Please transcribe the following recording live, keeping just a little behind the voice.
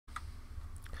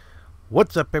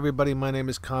What's up, everybody? My name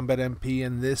is Combat MP,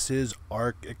 and this is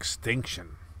Ark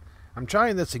Extinction. I'm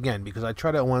trying this again because I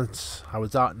tried it once. I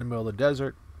was out in the middle of the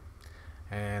desert,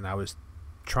 and I was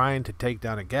trying to take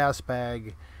down a gas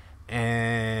bag,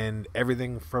 and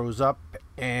everything froze up,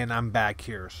 and I'm back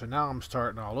here. So now I'm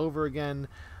starting all over again,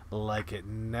 like it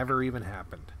never even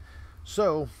happened.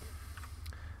 So,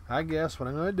 I guess what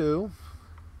I'm going to do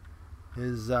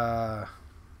is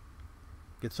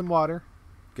get some water,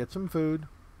 get some food,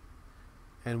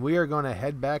 and we are going to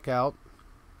head back out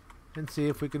and see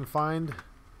if we can find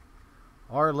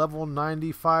our level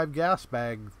 95 gas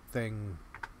bag thing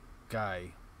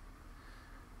guy.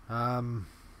 I've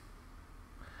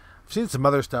seen some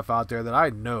other stuff out there that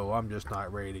I know I'm just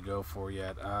not ready to go for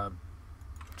yet.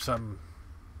 Some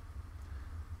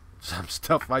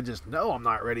stuff I just know I'm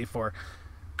not ready for.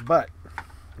 But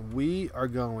we are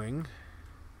going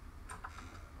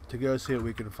to go see what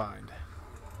we can find.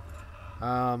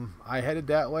 I headed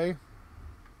that way.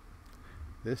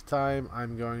 This time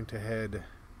I'm going to head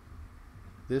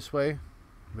this way.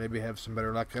 Maybe have some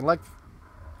better luck. And like,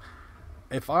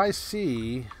 if I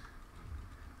see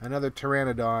another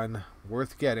pteranodon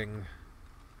worth getting,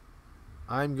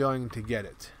 I'm going to get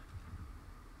it.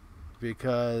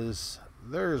 Because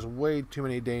there's way too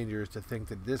many dangers to think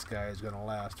that this guy is going to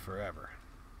last forever.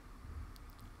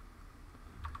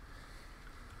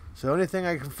 So anything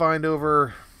I can find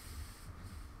over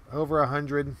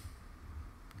 100,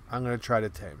 I'm going to try to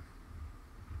tame.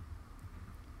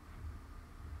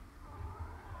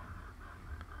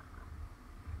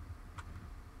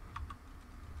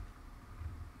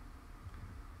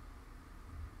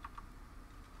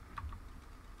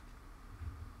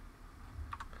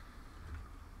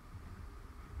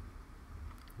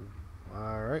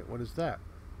 Alright, what is that?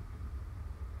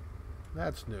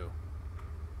 That's new.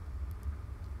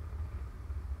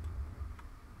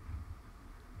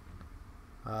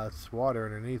 It's water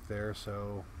underneath there,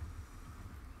 so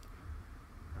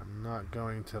I'm not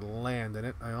going to land in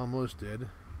it. I almost did.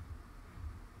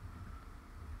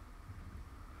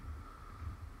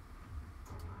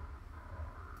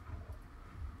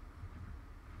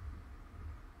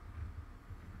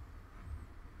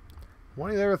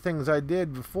 One of the other things I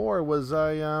did before was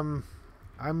I'm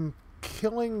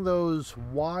killing those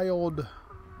wild,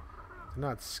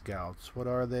 not scouts. What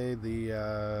are they?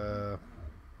 The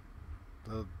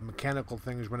mechanical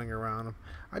things running around them.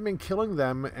 I've been killing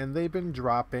them, and they've been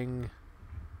dropping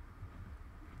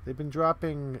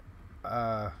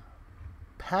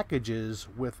packages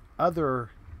with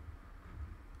other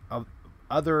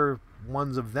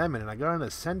ones of them in it. I got an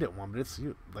Ascendant one, but it's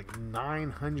like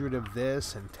 900 of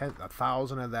this and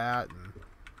 1,000 of that, and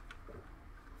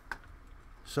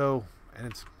so, and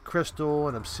it's crystal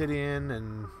and obsidian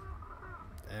and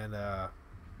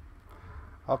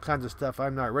all kinds of stuff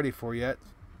I'm not ready for yet,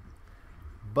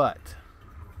 but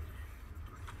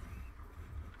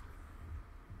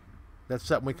that's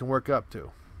something we can work up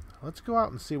to. Let's go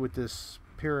out and see what this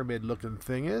pyramid looking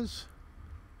thing is.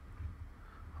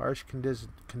 Harsh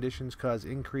conditions cause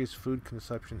increased food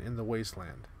consumption in the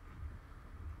wasteland.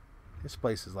 This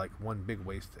place is like one big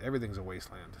waste. Everything's a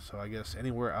wasteland, so I guess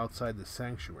anywhere outside the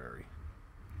sanctuary.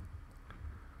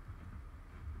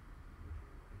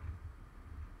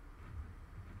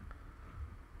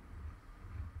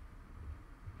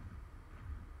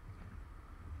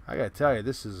 I gotta tell you,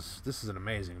 this is an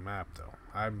amazing map, though.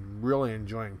 I'm really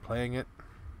enjoying playing it.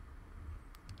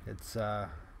 It's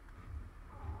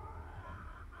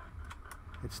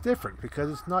different because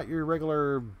it's not your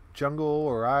regular jungle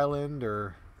or island,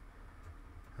 or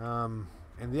and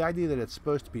the idea that it's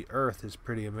supposed to be Earth is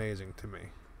pretty amazing to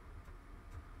me.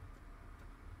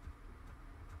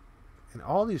 And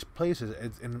all these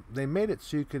places, and they made it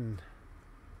so you can.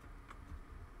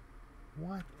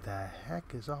 What the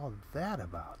heck is all that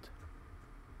about?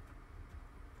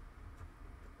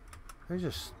 There's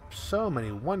just so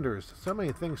many wonders, so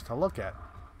many things to look at.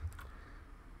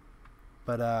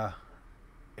 But,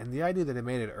 and the idea that they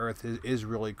made it Earth is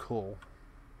really cool.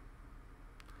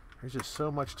 There's just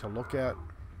so much to look at.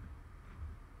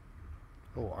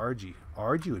 Oh, RG.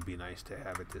 RG would be nice to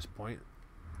have at this point.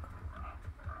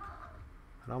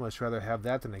 I'd almost rather have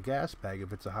that than a gas bag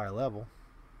if it's a high level.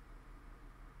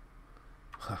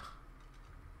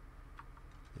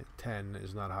 10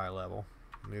 is not high level.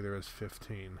 Neither is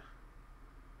 15.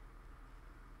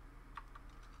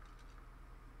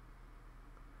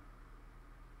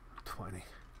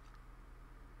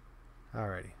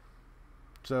 Alrighty.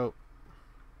 So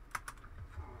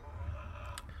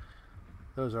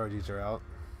those RGs are out.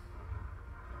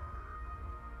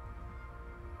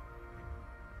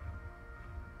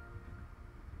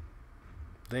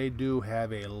 they do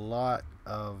have a lot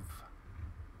of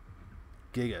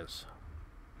gigas,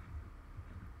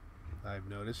 I've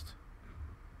noticed.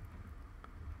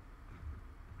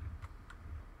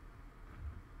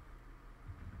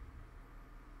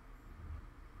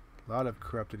 A lot of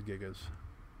corrupted gigas.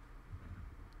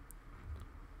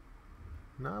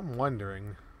 Now I'm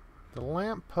wondering, the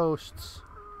lampposts.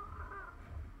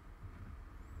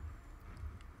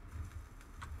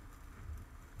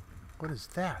 What is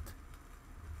that?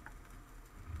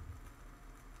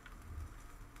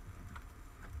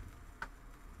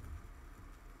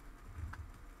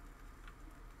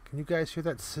 Can you guys hear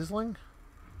that sizzling?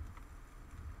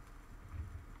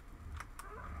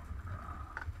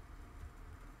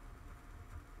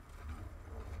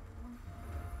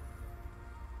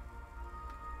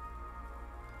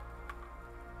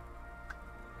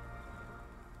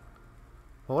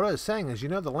 Well, what I was saying is, you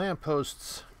know, the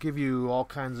lampposts give you all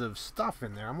kinds of stuff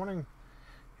in there. I'm wondering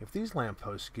if these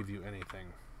lampposts give you anything.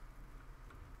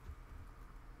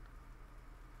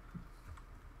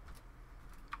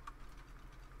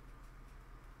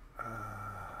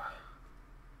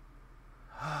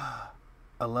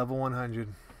 A level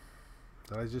 100.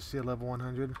 Did I just see a level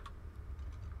 100?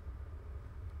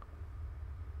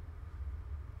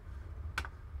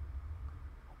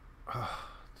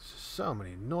 So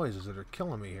many noises that are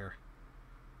killing me here.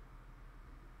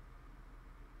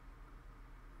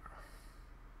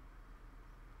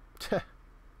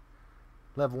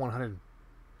 Level 100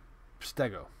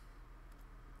 stego.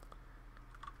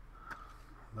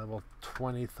 Level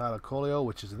 20 thylacoleo,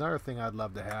 which is another thing I'd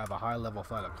love to have. A high level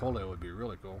thylacoleo would be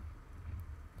really cool.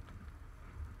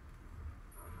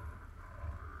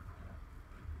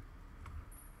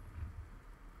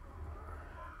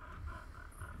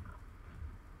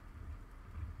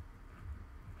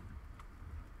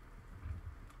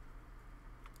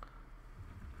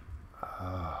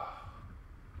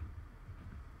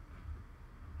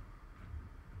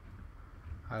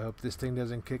 I hope this thing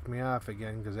doesn't kick me off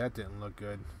again, because that didn't look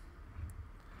good.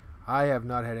 I have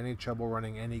not had any trouble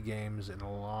running any games in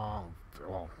a long...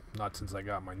 Well, not since I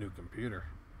got my new computer.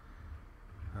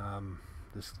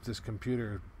 This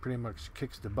computer pretty much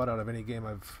kicks the butt out of any game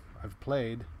I've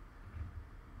played.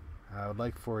 I would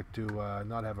like for it to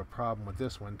not have a problem with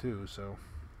this one too, so...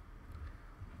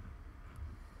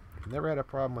 Never had a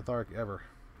problem with Ark ever.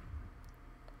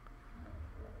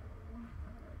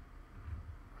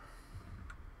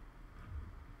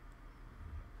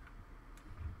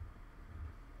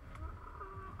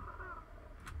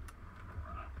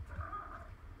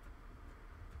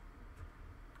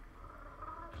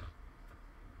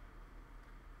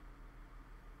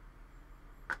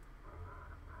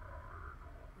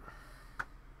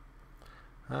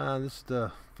 This is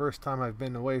the first time I've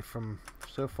been away from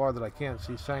so far that I can't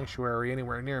see Sanctuary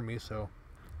anywhere near me, so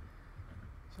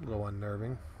it's a little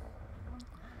unnerving.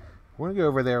 We're gonna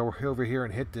go over here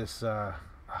and hit this. Oh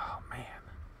man,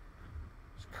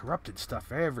 there's corrupted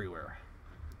stuff everywhere.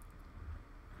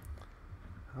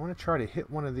 I want to try to hit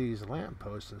one of these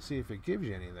lampposts and see if it gives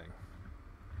you anything.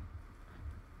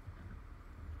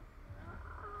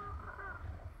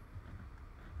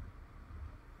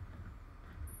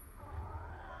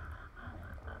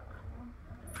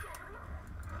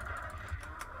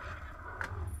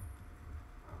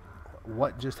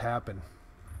 What just happened?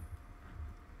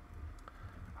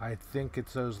 I think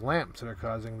it's those lamps that are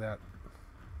causing that.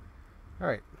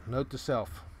 Alright, note to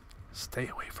self. Stay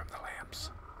away from the lamps.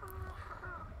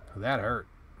 That hurt.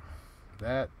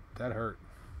 That hurt.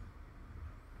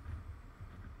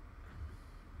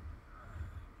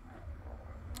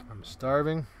 I'm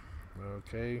starving.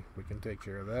 Okay, we can take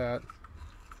care of that.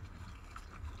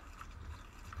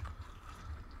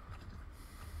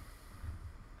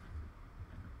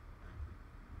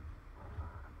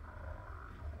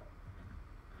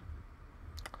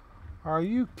 Are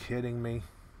you kidding me?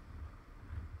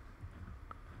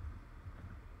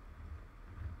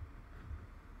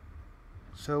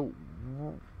 So,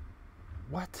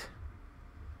 what?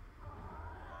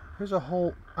 There's a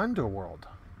whole underworld.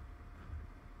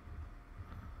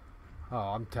 Oh,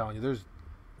 I'm telling you, there's...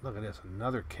 Look at this,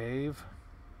 another cave.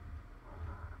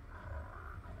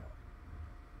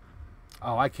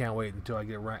 Oh, I can't wait until I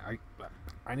get right.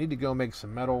 I need to go make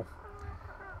some metal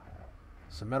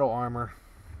armor.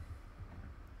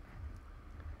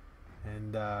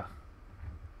 And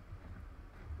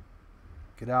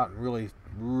get out and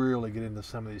really get into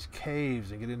some of these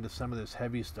caves and get into some of this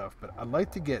heavy stuff. But I'd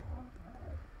like to get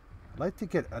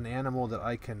an animal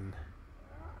that can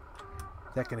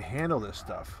handle this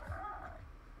stuff.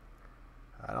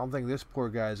 I don't think this poor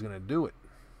guy is going to do it.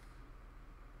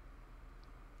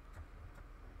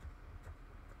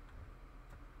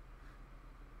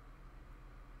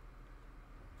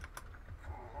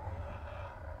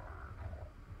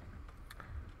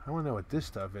 I want to know what this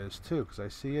stuff is too, because I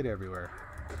see it everywhere.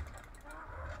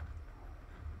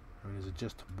 I mean, is it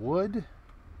just wood?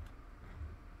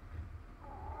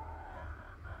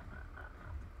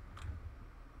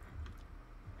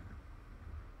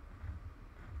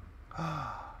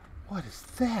 What is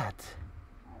that?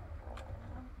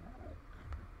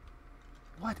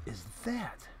 What is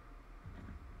that?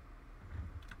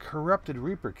 Corrupted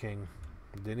Reaper King.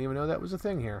 Didn't even know that was a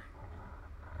thing here.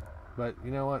 But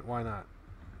you know what? Why not?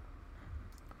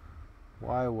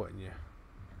 Why wouldn't you?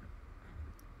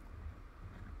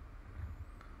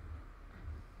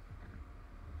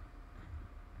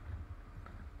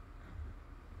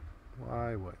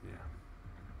 Why wouldn't you?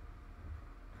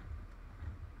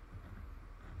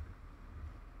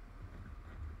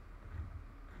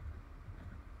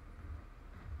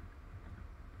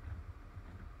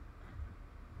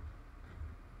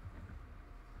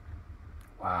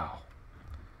 Wow.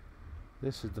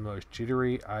 This is the most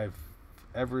jittery I've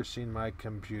ever seen my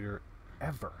computer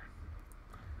ever.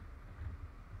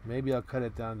 Maybe I'll cut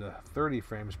it down to 30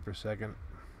 frames per second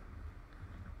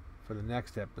for the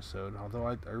next episode. Although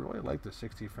I really like the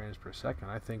 60 frames per second.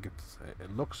 I think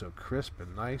it looks so crisp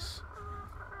and nice.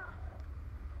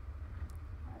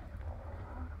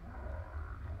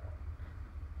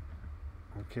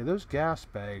 Okay, those gas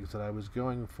bags that I was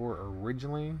going for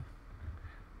originally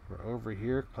were over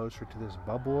here, closer to this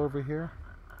bubble over here.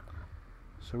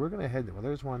 So we're going to head... Well,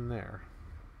 there's one there.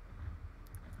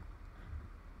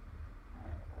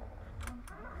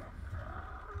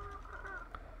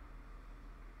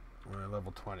 We're at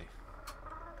level 20.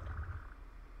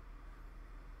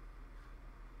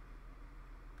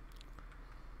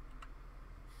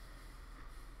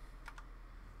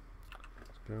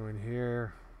 Let's go in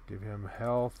here, give him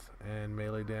health and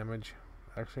melee damage.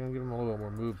 Actually, I'm going to give him a little more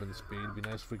movement speed. It'd be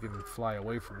nice if we can fly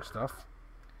away from stuff.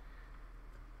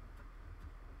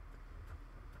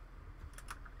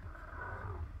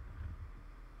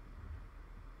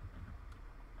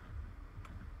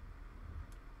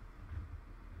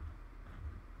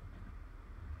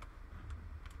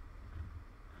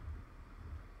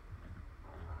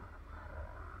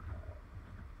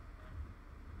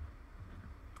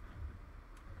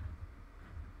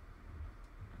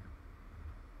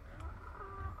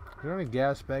 Is there any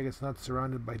gas bag that's not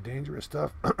surrounded by dangerous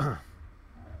stuff? Oh,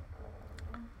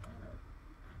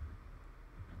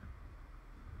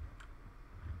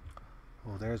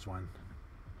 there's one.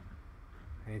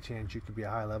 Any chance you could be a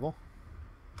high level?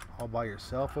 All by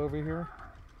yourself over here?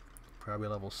 Probably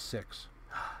level 6.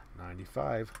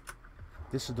 95.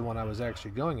 This is the one I was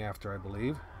actually going after, I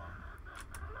believe.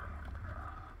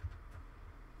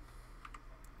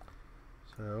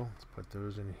 So, let's put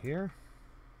those in here.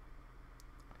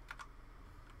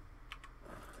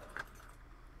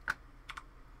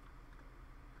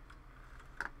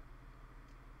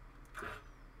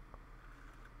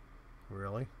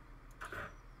 Really?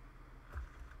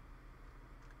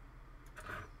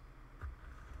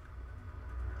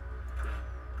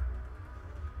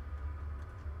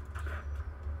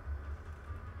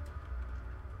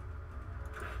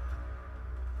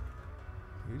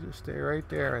 You just stay right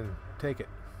there and take it.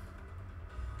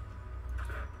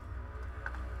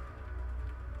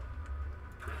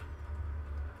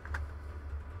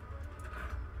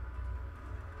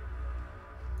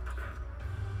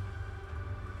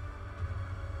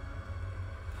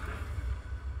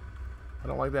 I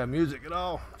don't like that music at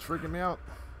all. It's freaking me out.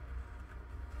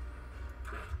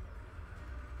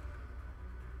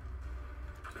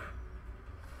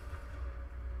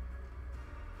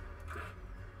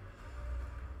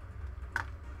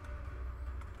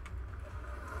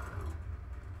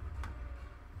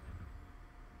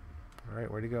 All right,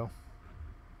 where'd he go?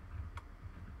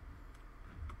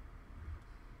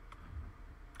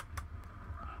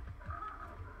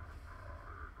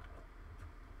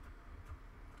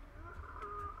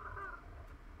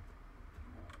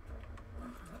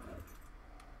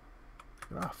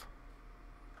 Get off.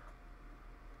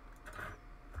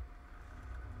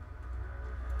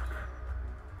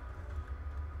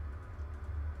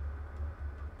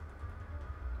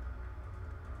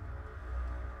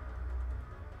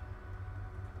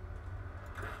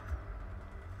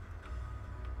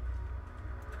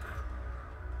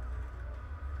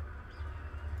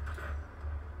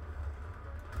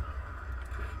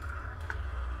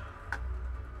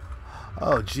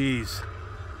 Oh, geez.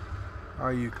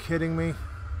 Are you kidding me?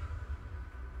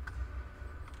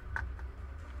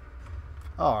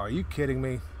 Oh, are you kidding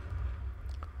me?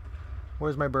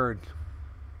 Where's my bird?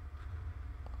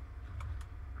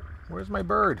 Where's my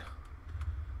bird?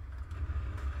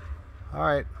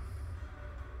 Alright.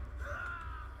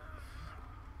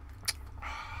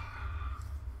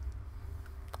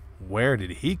 Where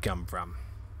did he come from?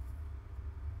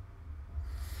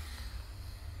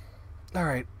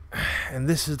 Alright, and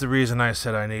this is the reason I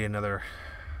said I need another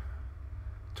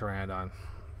pteranodon.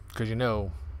 Because you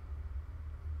know,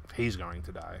 he's going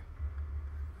to die.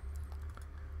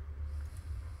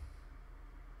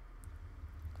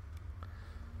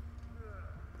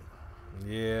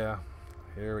 Yeah,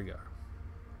 here we go.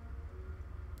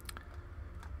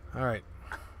 Alright.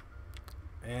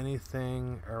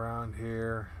 Anything around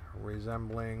here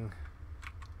resembling...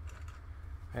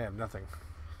 I have nothing.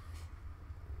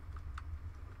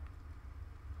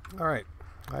 Alright,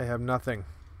 I have nothing.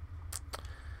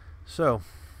 So,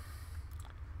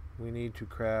 we need to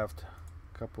craft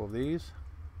a couple of these.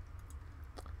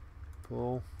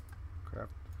 Pull,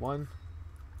 craft one,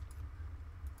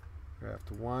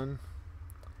 craft one,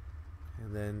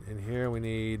 and then in here we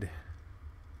need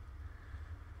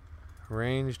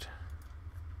ranged,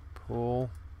 pull,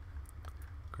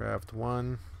 craft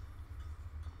one.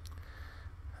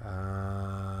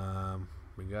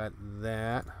 We got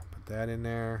that. Put that in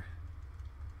there.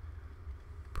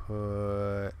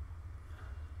 Put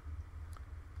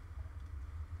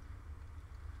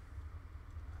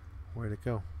where'd it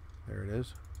go? There it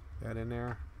is. That in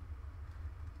there.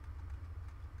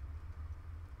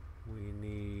 We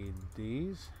need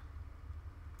these.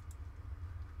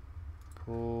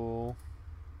 Pull,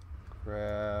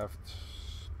 craft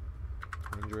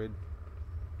 100.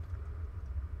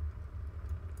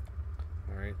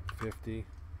 Alright, 50.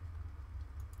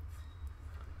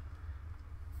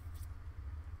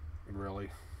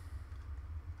 Really?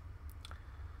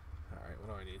 Alright,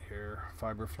 what do I need here?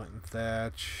 Fiber, flint, and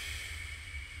thatch.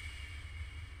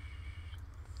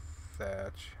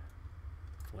 Thatch.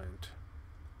 Flint.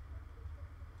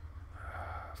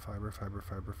 Fiber, fiber,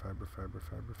 fiber, fiber, fiber,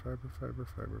 fiber, fiber, fiber,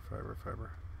 fiber, fiber,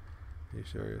 fiber. Are you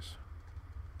serious?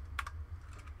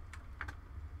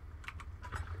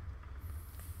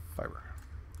 Fiber.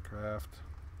 Craft.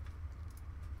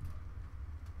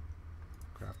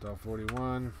 Craft all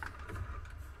 41.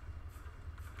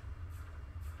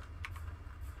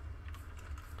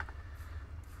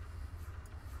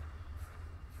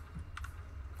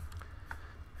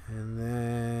 And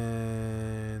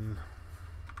then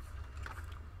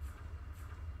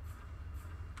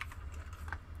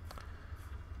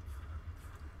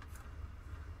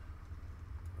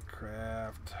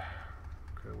craft,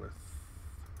 go with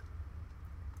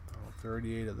all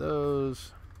 38 of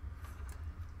those.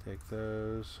 Take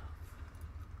those.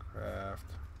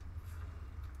 Craft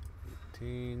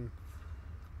 18.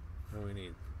 What do we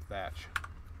need? Thatch.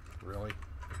 Really?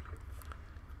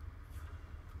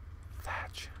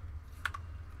 Thatch.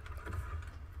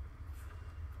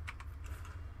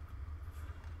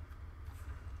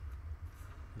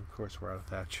 Of course we're out of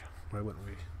thatch. Why wouldn't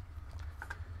we?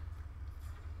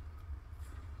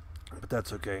 But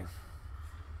that's okay.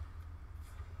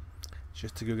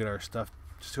 Just to go get our stuff.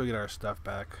 Just to go get our stuff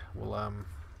back. We'll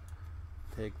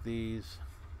take these.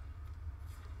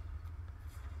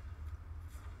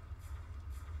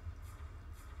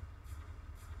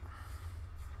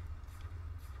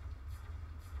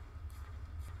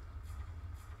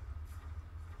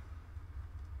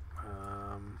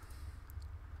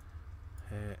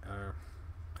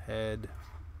 Head,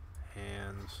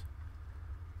 hands,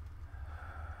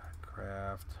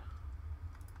 craft,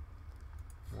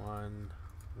 one,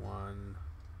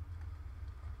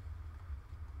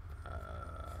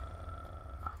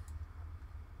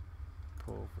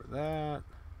 pull for that,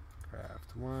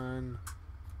 craft one,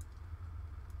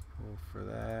 pull for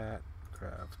that,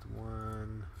 craft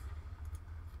one,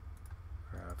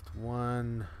 craft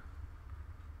one.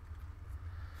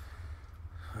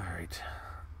 Alright.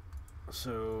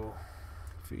 So,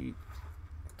 feet,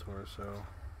 torso,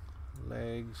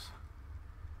 legs.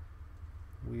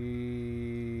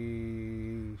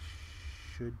 We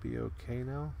should be okay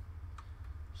now.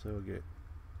 So get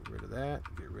rid of that,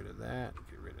 get rid of that,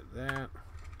 get rid of that.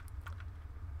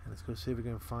 And let's go see if we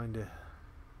can find a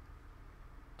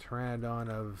pteranodon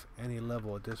of any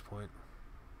level at this point.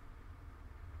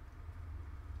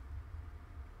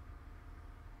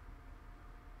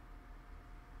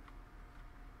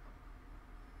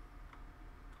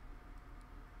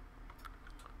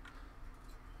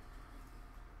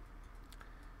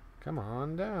 Come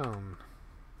on down.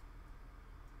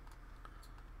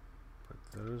 Put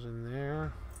those in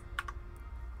there.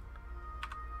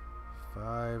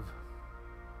 5.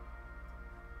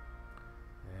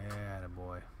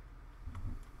 Attaboy.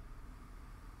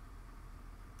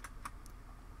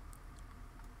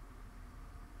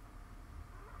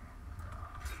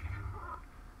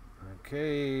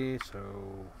 Okay,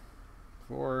 so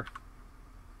 4.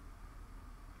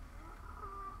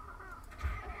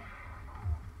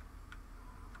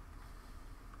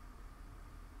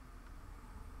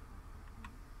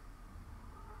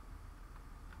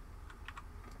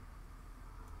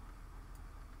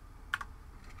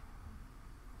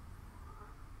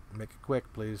 Make it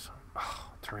quick, please.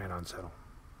 Oh, Pteranodon settle.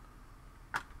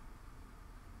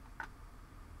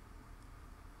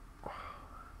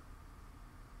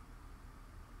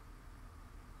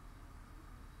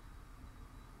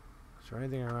 Is there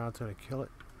anything around that's going to kill it?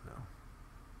 No.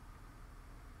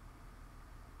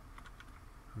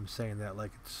 I'm saying that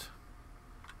like it's...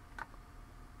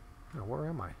 No, where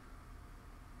am I?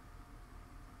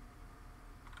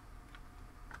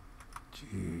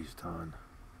 Jeez, Don.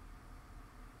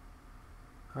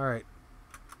 Alright.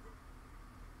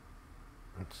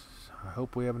 I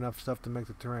hope we have enough stuff to make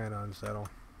the Pteranodon settle.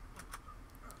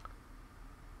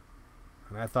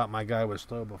 And I thought my guy was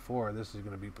slow before. This is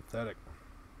going to be pathetic.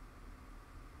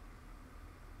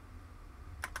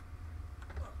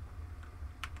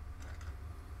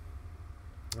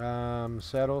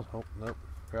 Settle. Oh, nope.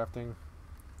 Crafting.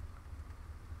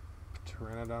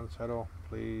 Pteranodon settle,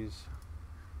 please.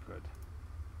 Good.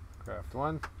 Craft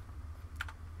one.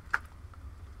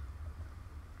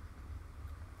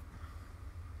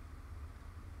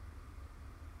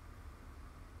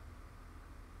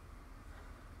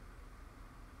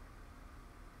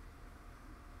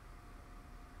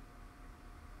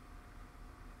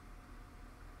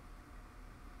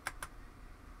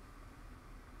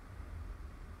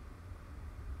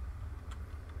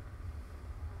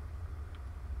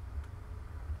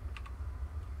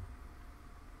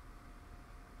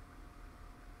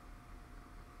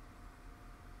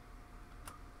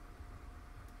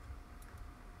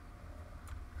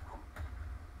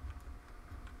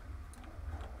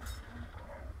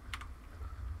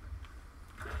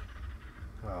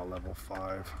 Wow, level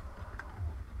 5.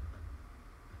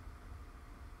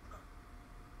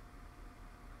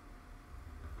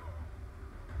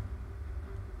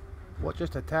 What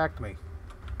just attacked me?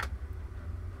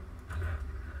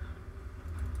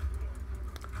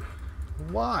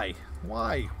 Why?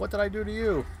 Why? What did I do to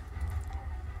you?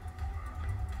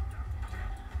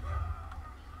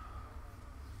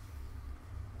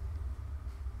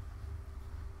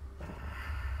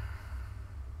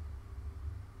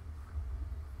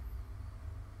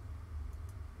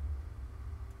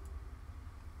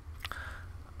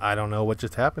 I don't know what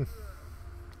just happened.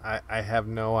 I have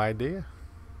no idea.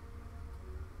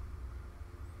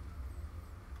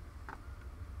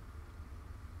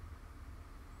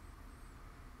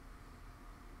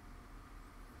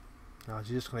 Now, is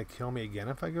he just going to kill me again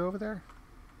if I go over there?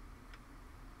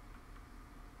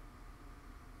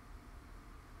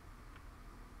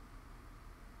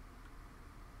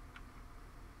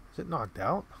 Is it knocked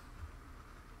out?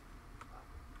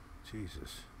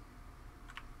 Jesus.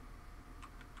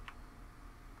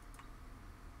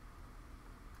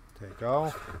 Take all.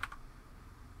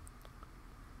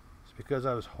 It's because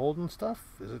I was holding stuff?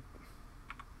 Is it?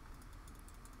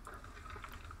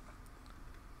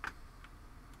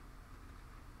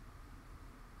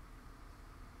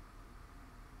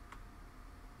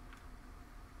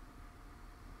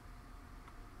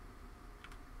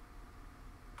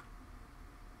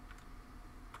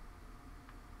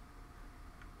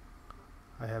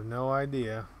 I have no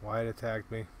idea why it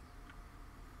attacked me.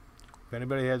 If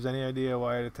anybody has any idea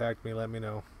why it attacked me, let me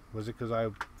know. Was it because I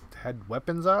had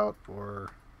weapons out,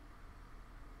 or...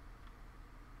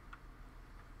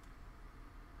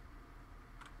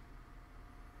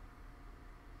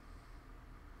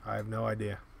 I have no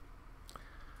idea.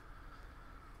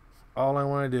 All I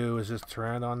want to do is just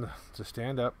turn on to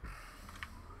stand up.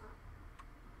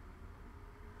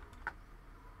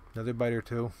 Another bite or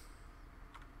two.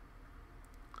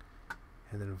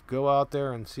 And then go out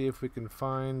there and see if we can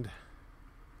find...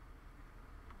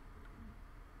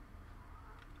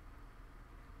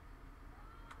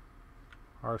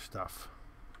 our stuff.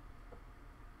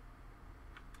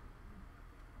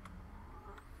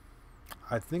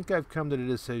 I think I've come to the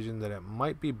decision that it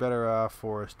might be better off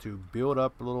for us to build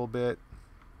up a little bit,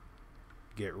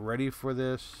 get ready for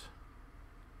this.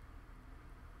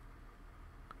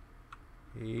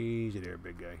 Easy there,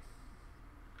 big guy.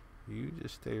 You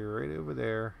just stay right over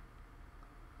there.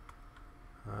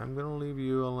 I'm gonna leave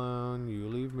you alone. You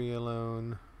leave me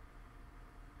alone.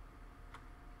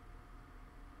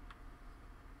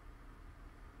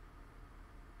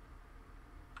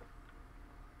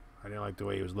 I didn't like the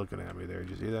way he was looking at me there.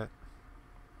 Did you see that?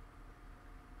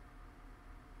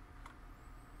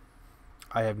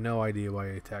 I have no idea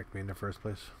why he attacked me in the first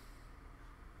place.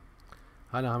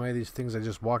 I know how many of these things I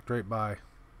just walked right by.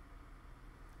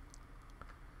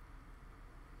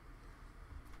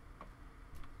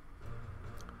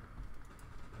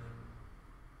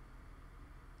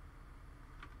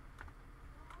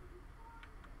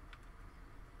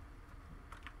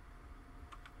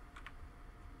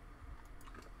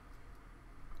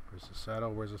 There's the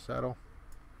saddle. Where's the saddle?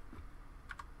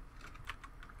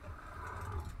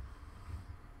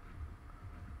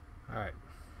 Alright.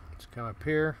 Let's come up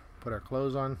here. Put our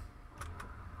clothes on.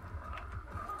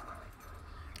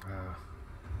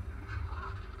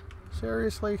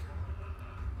 Seriously?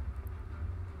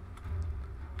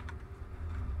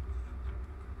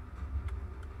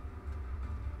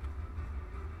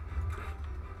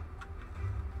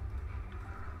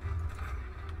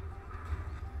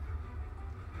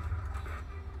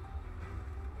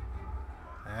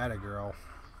 Atta girl.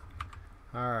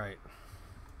 Alright.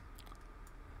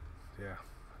 Yeah.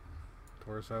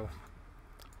 Torso,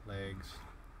 legs,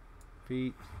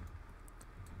 feet,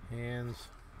 hands,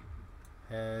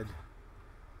 head,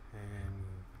 and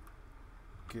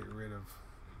get rid of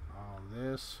all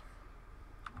this.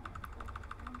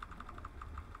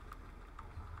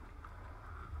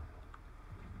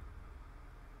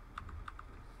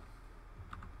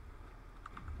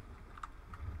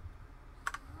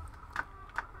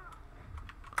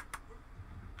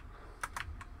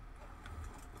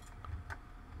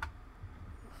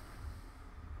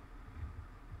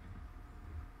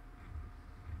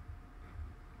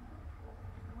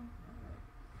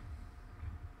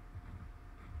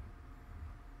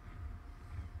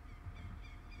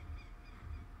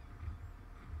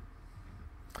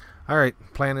 Alright,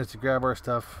 plan is to grab our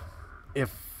stuff,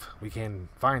 if we can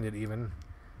find it even.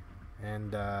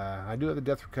 And I do have the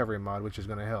death recovery mod, which is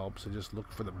going to help. So just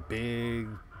look for the big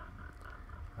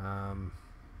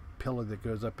pillar that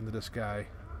goes up into the sky.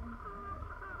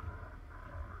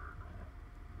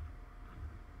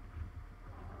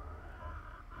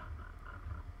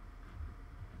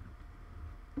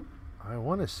 I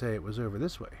want to say it was over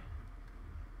this way.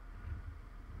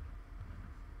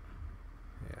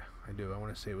 I do. I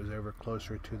want to say it was over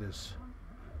closer to this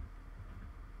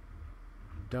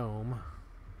dome.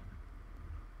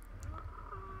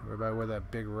 Over by where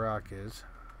that big rock is.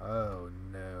 Oh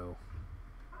no.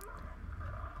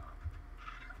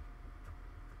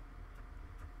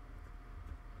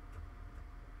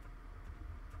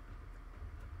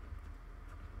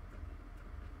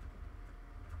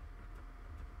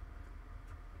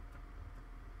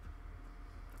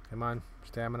 Come on,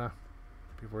 stamina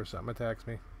before something attacks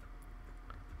me.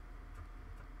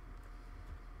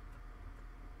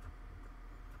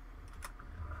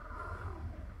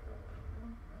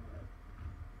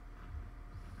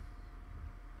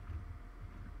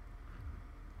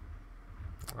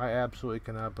 I absolutely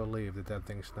cannot believe that that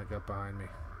thing snuck up behind me.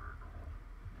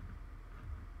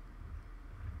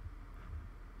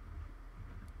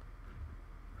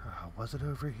 Was it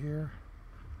over here?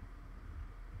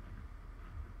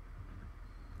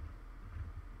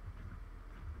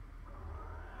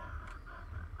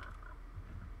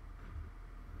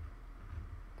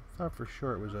 I thought for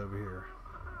sure it was over here.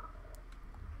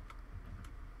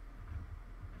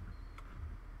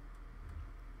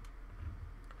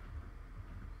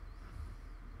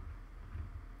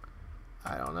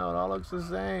 I don't know, it all looks the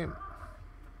same.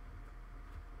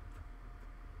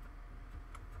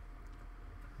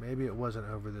 Maybe it wasn't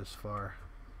over this far.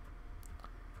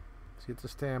 Let's get the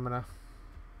stamina.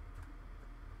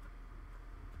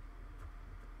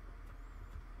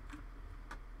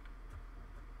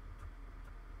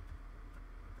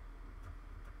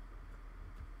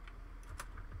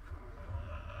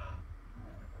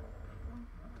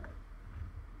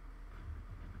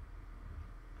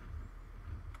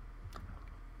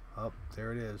 Oh,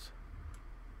 there it is.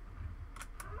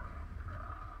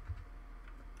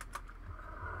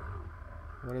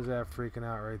 What is that freaking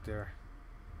out right there?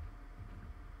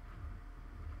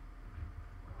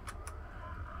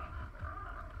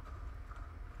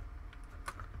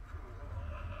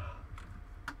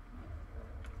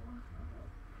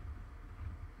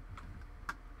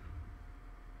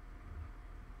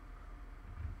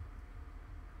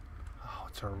 Oh,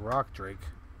 it's a rock drake.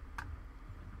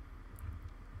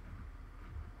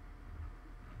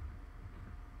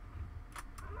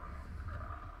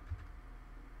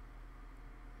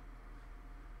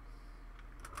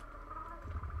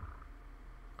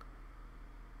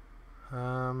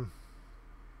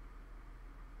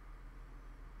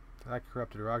 That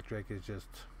corrupted rock drake is just,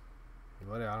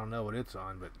 what, I don't know what it's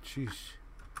on, but sheesh,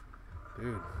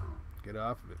 dude, get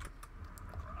off of it.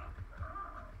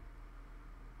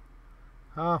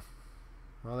 Oh,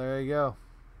 well, there you go.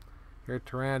 Your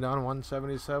Pteranodon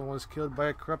 177 was killed by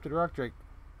a corrupted rock drake.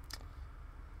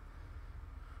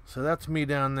 So that's me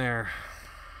down there.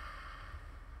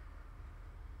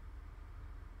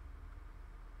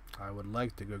 I would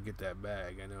like to go get that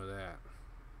bag, I know that.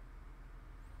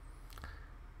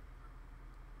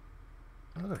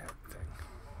 Look at that thing.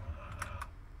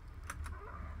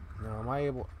 am I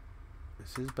able...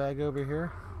 Is his bag over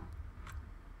here?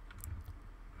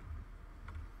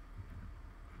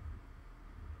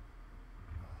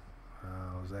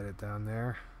 Oh, is that it down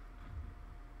there?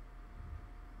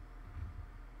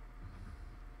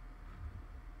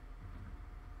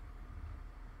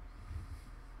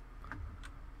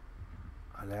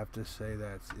 I'd have to say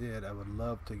that's it. I would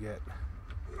love to get...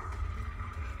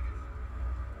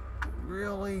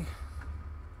 Really?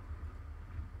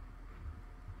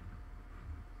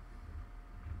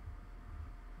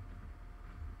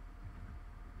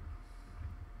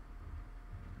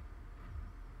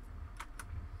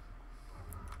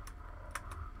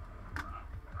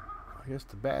 I guess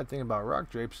the bad thing about rock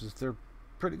drapes is they're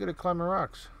pretty good at climbing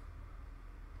rocks.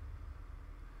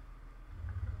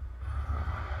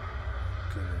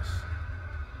 Goodness.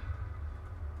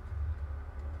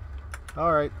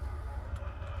 All right.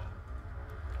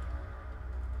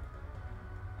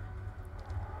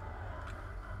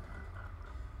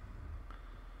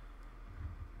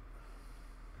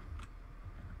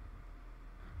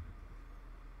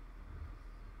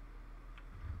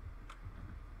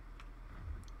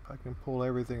 If I can pull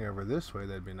everything over this way,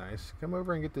 that'd be nice. Come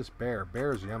over and get this bear.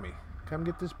 Bear's yummy. Come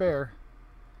get this bear.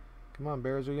 Come on,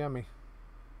 bears are yummy.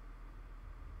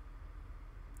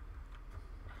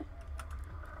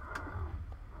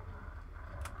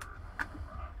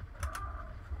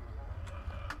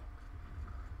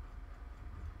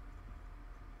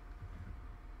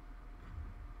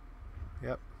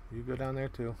 Yep, you go down there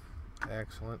too.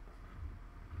 Excellent.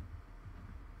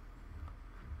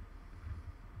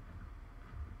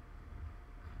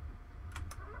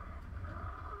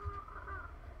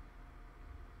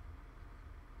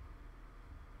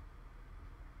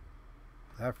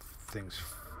 That thing's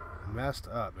messed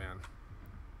up, man.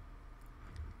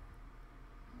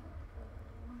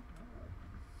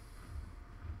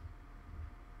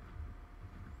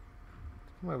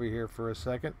 Come over here for a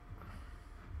second.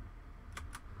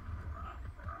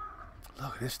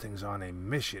 Look, this thing's on a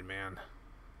mission, man.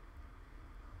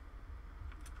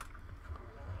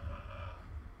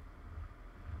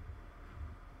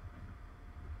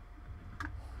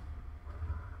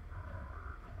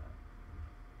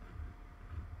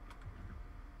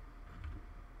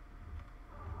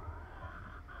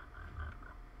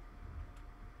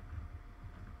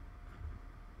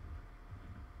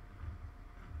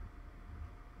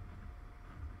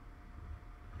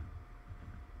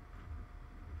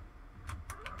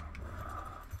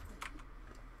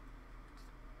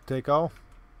 Take all.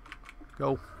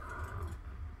 Go.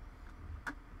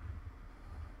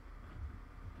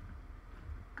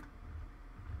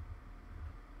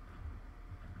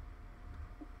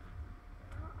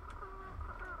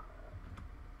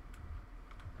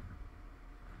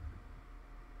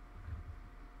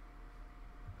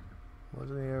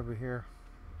 Wasn't he over here?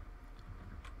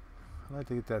 I'd like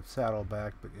to get that saddle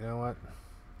back, but you know what?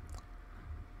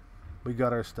 We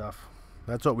got our stuff.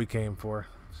 That's what we came for.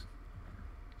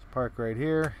 Park right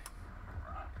here.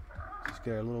 Just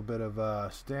get a little bit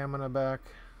of stamina back.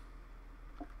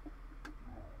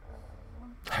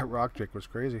 That rock trick was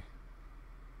crazy.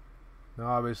 Now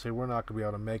obviously we're not going to be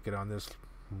able to make it on this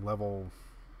level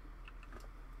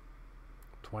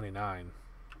 29.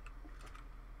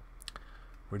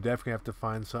 We definitely have to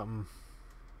find something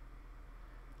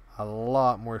a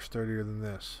lot more sturdier than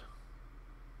this.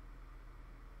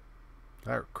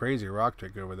 That crazy rock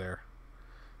trick over there.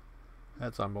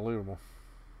 That's unbelievable.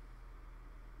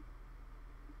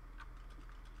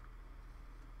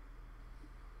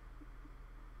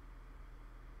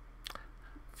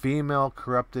 Female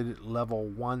corrupted level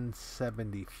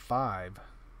 175.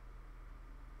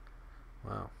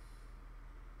 Wow.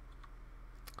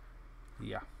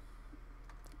 Yeah.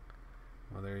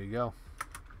 Well, there you go.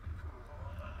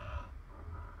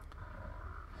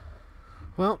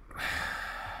 Well,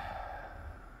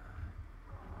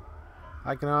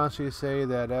 I can honestly say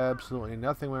that absolutely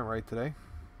nothing went right today.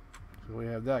 So we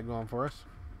have that going for us.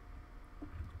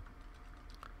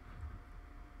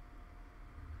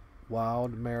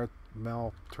 Wild Male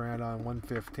Pteranodon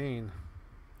 115.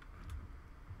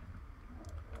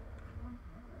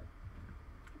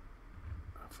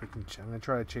 If we can, I'm going to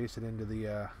try to chase it into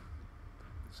the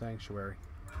sanctuary.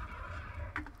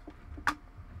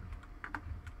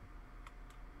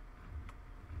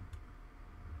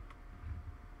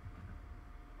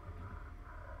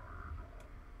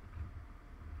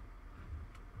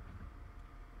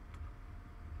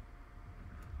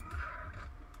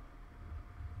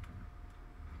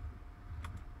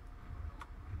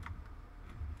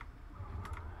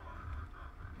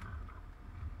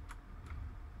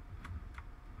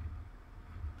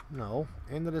 No,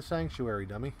 into the sanctuary,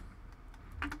 dummy.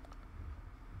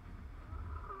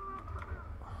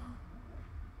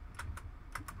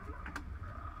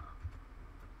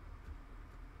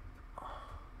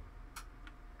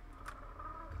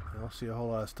 I don't see a whole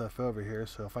lot of stuff over here,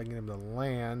 so if I can get him to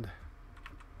land.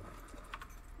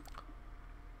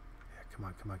 Yeah, come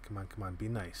on, come on, come on, come on. Be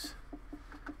nice.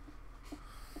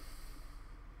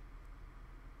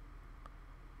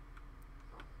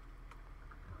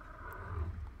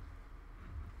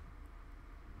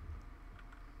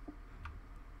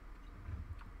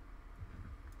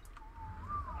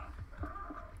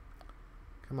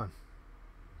 Come on.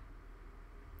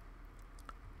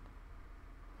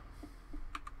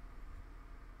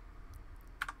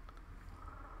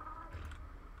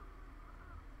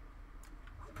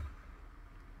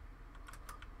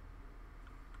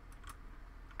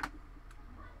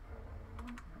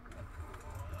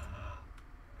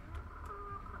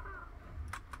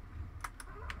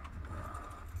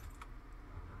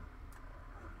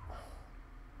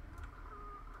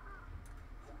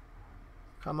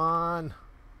 Come on.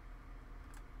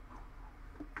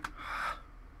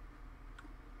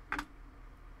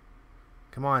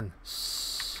 Come on.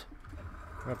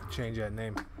 I have to change that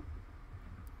name.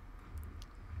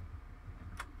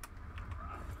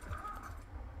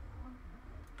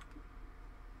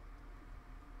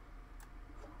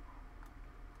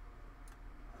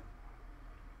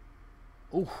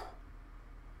 Ooh.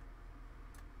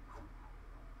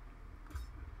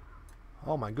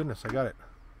 Oh my goodness, I got it.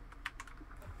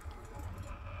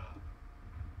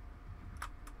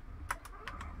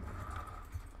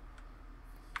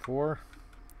 Four.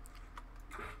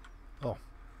 Oh.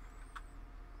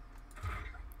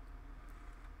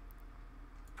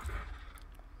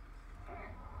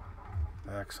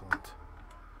 Excellent.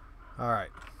 All right.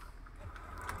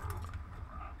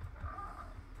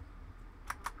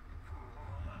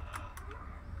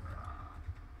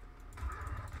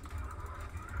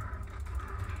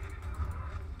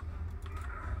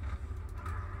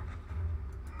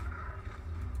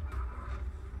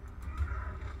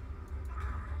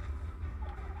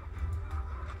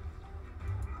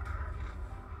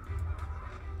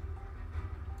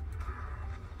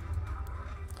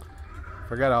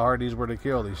 Forgot how hard these were to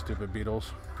kill, these stupid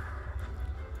beetles.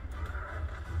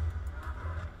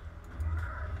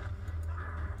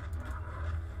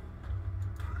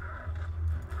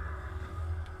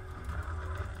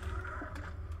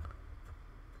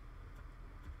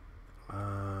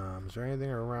 Is there anything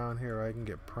around here I can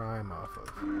get prime off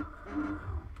of?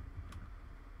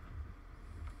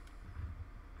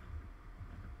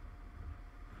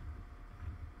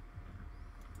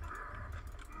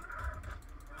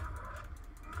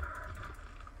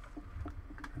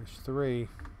 There's three.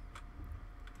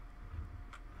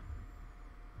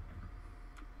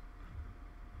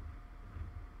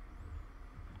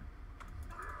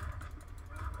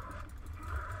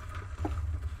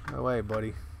 No way,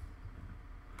 buddy.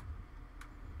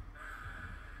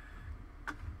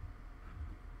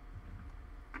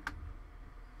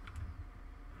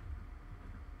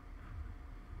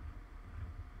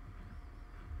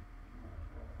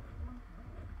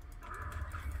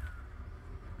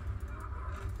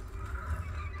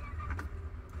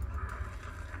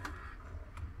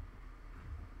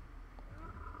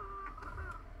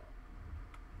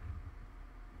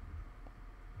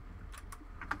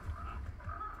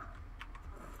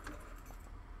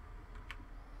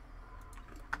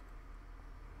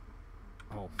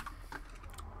 Oh,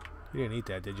 you didn't eat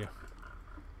that, did you?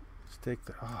 Let's take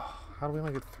the. Oh, how do we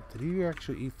only get? Did you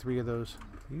actually eat 3 of those?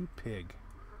 You pig.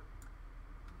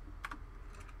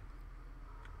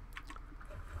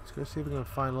 Let's go see if we can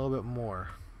find a little bit more.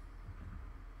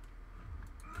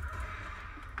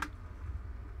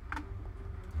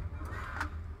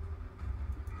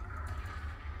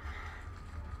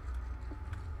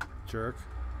 Jerk.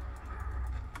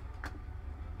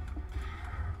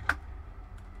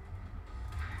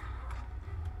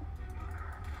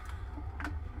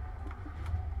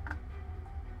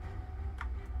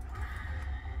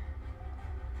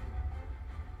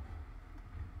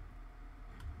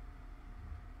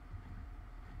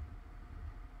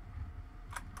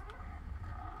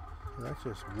 That's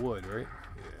just wood, right?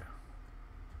 Yeah.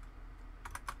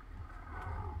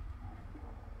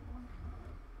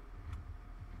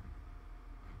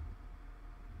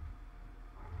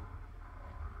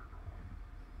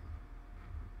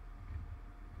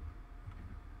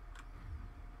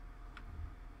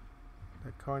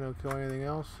 That car don't kill anything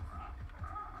else?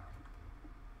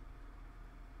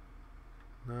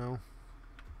 No.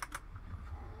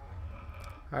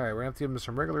 Alright, we're gonna have to give him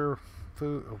some regular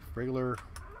food, regular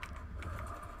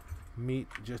meat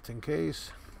just in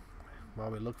case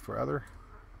while we look for other.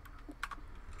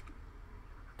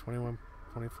 21,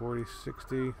 20, 40,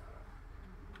 60.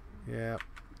 Yeah.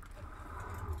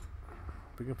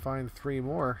 We can find 3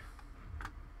 more.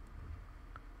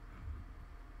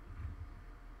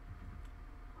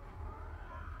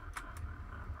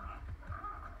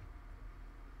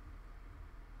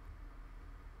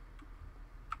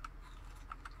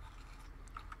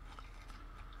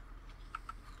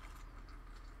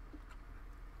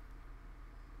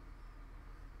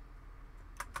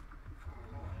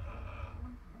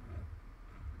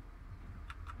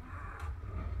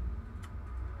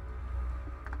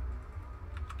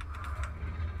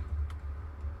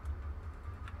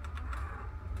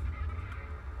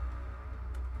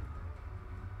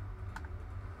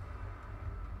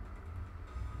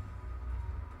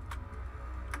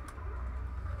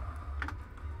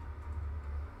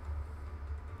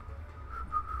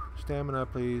 stamina,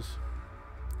 please.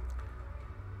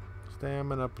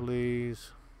 Stamina,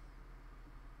 please.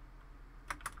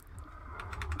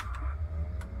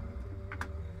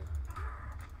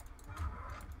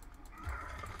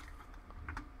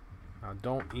 Now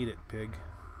don't eat it, pig.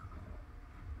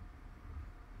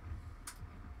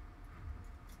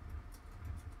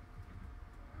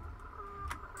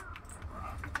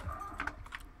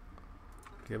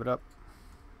 Give it up.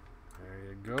 There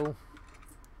you go.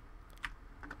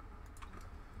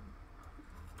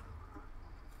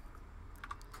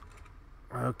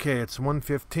 Okay, it's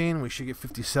 115. We should get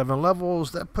 57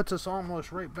 levels. That puts us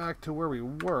almost right back to where we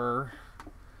were.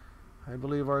 I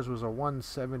believe ours was a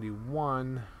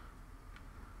 171.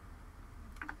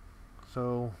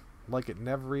 So, like it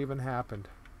never even happened.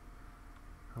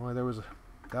 Only there was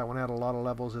that one had a lot of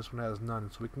levels. This one has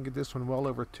none. So we can get this one well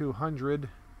over 200.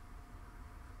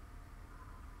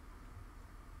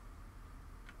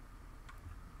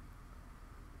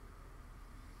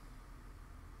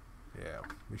 Yeah,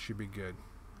 we should be good.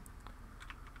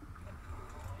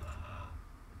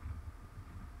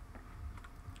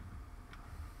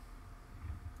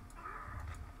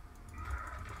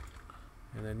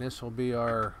 And then this will be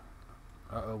our...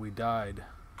 Uh-oh, we died.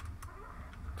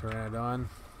 Turn it on.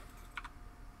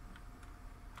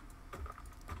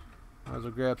 Might as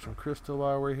well grab some crystal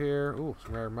while we're here. Ooh,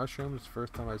 some rare mushrooms.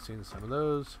 First time I've seen some of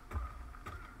those.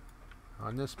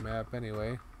 On this map,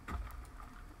 anyway.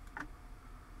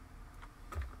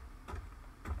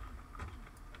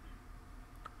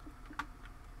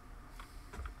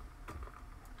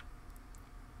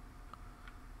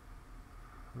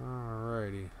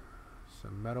 Alrighty.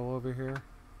 Some metal over here.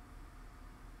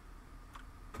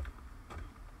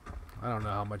 I don't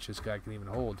know how much this guy can even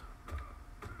hold.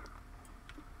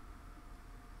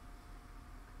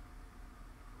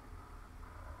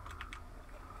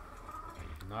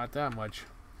 Not that much.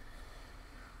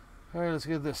 Alright, let's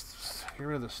get this. Get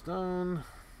rid of the stone.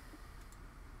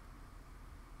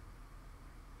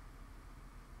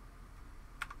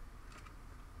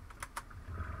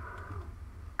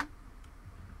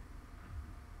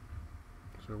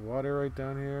 Is there water right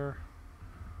down here?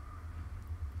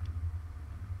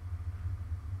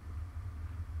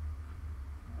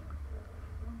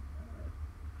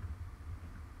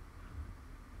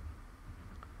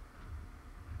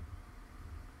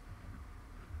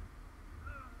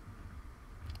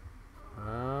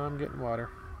 I'm getting water.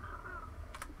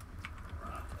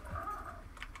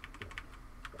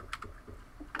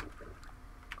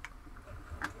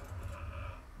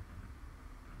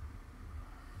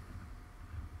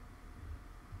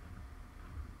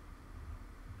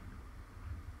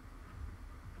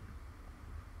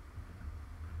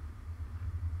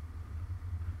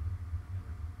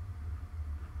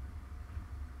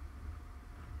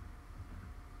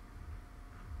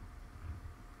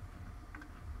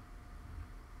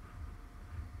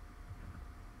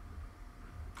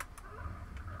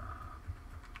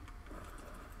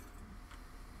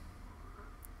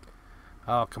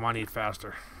 Oh, come on, eat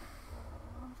faster.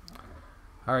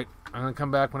 Alright, I'm going to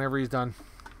come back whenever he's done.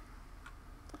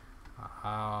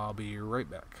 I'll be right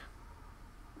back.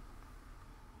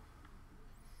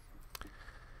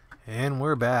 And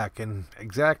we're back, and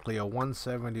exactly a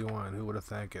 171. Who would have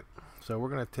thunk it? So we're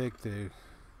going to take the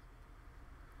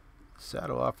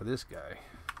saddle off of this guy.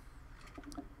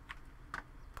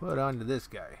 Put it onto this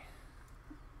guy.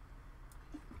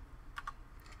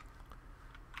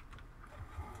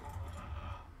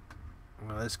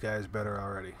 Well, this guy's better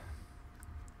already.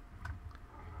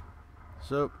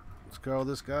 So, let's call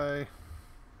this guy.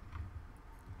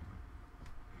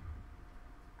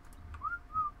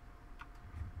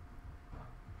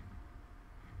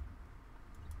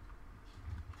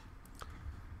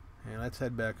 And let's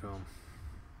head back home.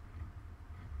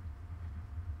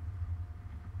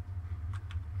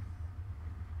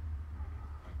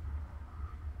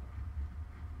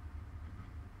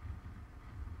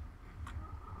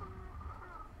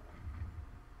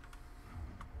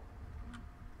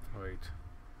 Wait.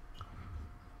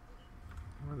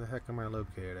 Where the heck am I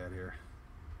located at here?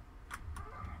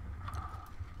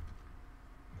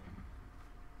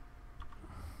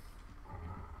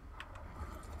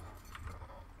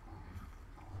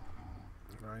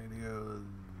 I need to go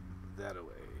that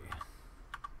way.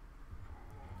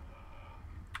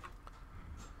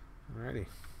 Alrighty.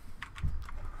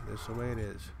 This the way it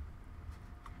is.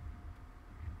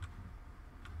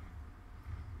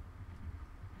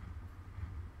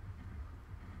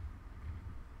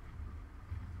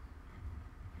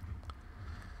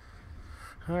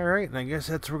 Alright, and I guess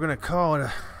that's what we're going to call it.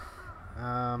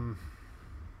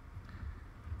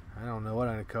 I don't know what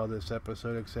I'm going to call this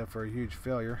episode except for a huge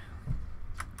failure.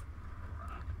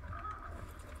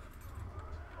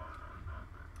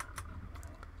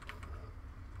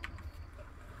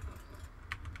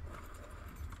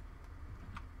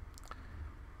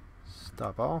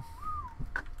 Stop all.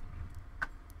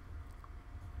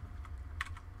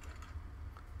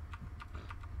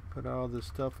 Put all this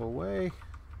stuff away.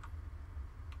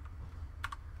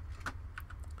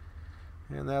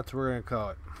 And that's what we're going to call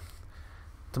it.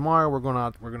 Tomorrow we're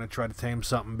going to try to tame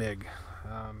something big.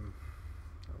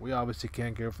 We obviously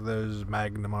can't go for those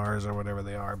Magnumars or whatever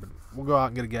they are, but we'll go out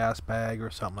and get a gas bag or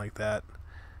something like that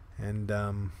and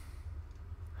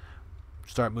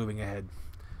start moving ahead.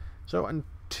 So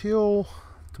until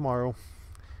tomorrow,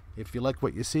 if you like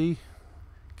what you see,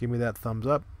 give me that thumbs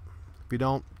up. If you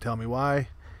don't, tell me why.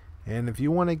 And if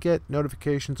you want to get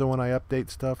notifications on when I update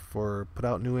stuff or put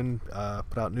out new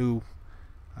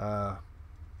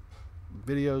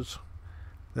videos,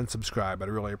 then subscribe. I'd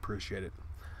really appreciate it.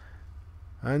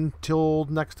 Until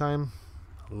next time,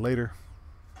 later.